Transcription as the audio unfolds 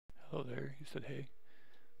Hello there, he said hey.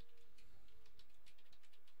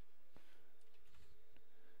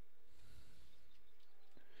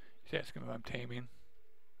 He's asking if I'm taming.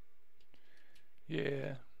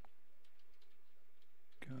 Yeah.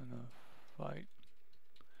 Gonna fight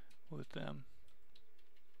with them.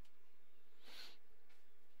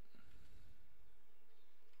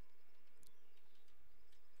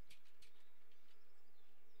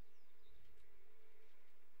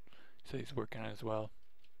 So he's working on it as well.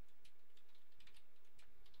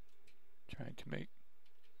 Trying to make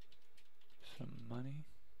some money.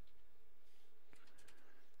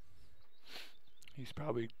 He's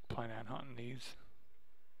probably planning on hunting these.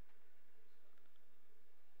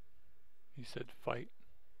 He said fight.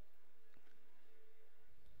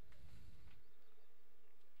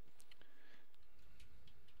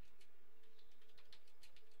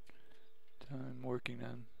 I'm working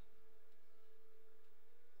on.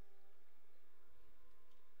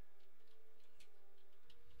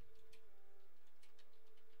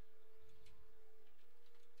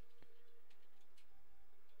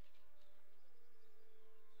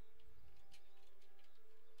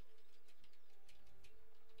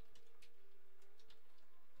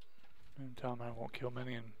 And tell him I won't kill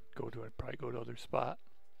many and probably go to other spot.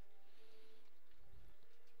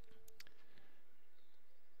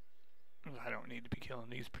 I don't need to be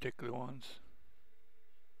killing these particular ones.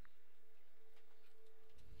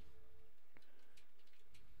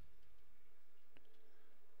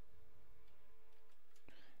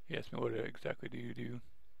 He asked me what exactly do you do.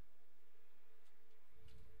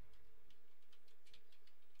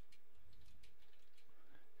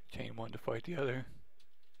 Chain one to fight the other.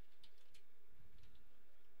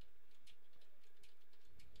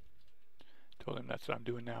 Told him that's what I'm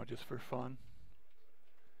doing now just for fun.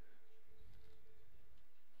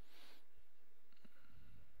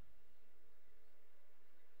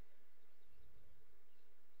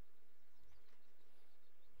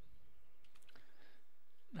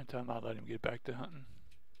 I told him I'll let him get back to hunting.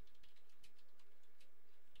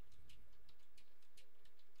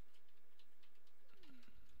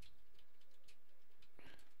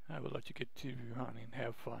 I will let you get to your hunting and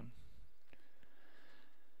have fun.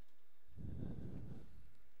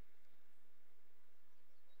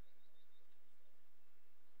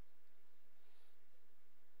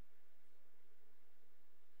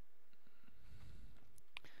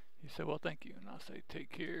 He said, well, thank you. And I'll say,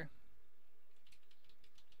 take care.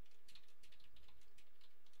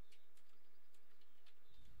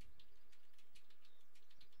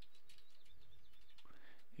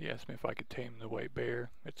 He asked me if I could tame the white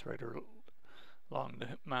bear. It's right along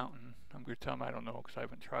the mountain. I'm going to tell him I don't know because I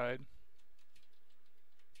haven't tried.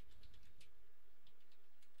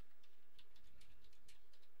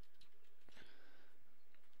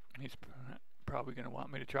 He's probably going to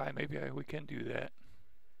want me to try. Maybe we can do that.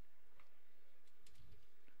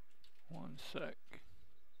 One sec.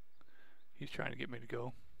 He's trying to get me to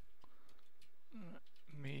go.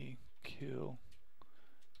 Me kill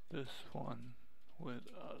this one with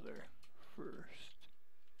other first.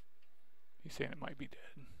 He's saying it might be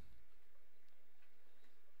dead.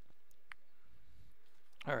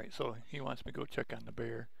 Alright, so he wants me to go check on the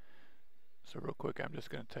bear. So real quick, I'm just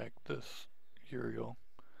going to attack this urial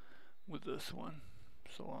with this one.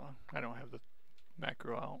 So I don't have the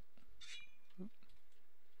macro out.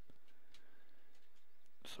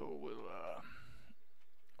 So we'll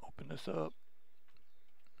open this up.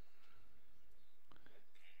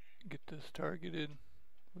 Get this targeted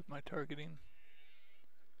with my targeting.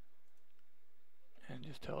 And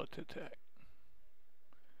just tell it to attack.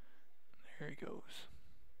 There he goes.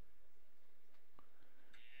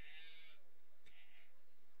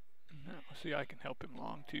 Now, see, I can help him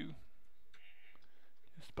along too.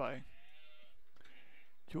 Just by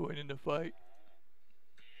joining the fight.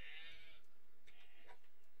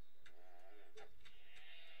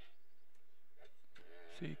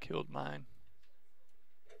 See, he killed mine.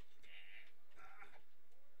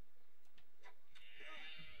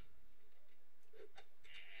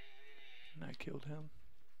 And I killed him.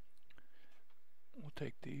 We'll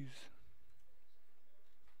take these.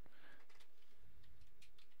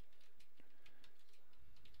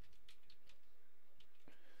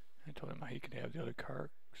 I told him he could have the other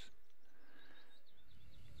carks.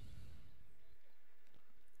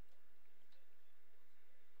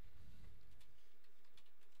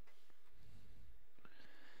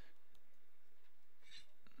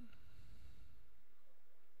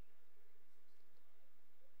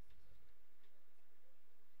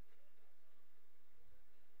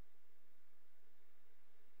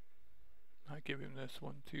 I give him this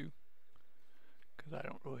one too, because I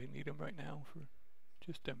don't really need him right now for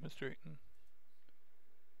Just demonstrating.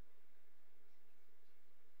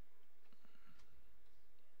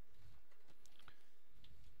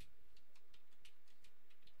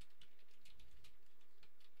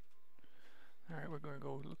 Alright, we're going to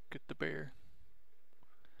go look at the bear.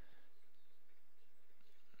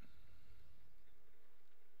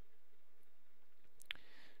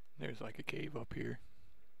 There's like a cave up here.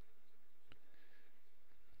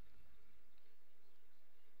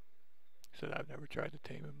 Said I've never tried to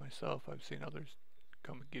tame him myself. I've seen others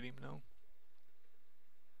come and get him though.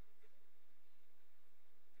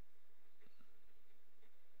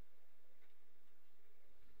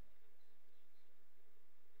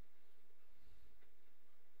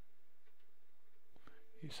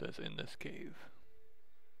 He says in this cave.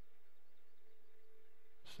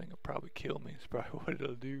 This thing will probably kill me. It's probably what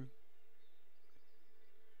it'll do.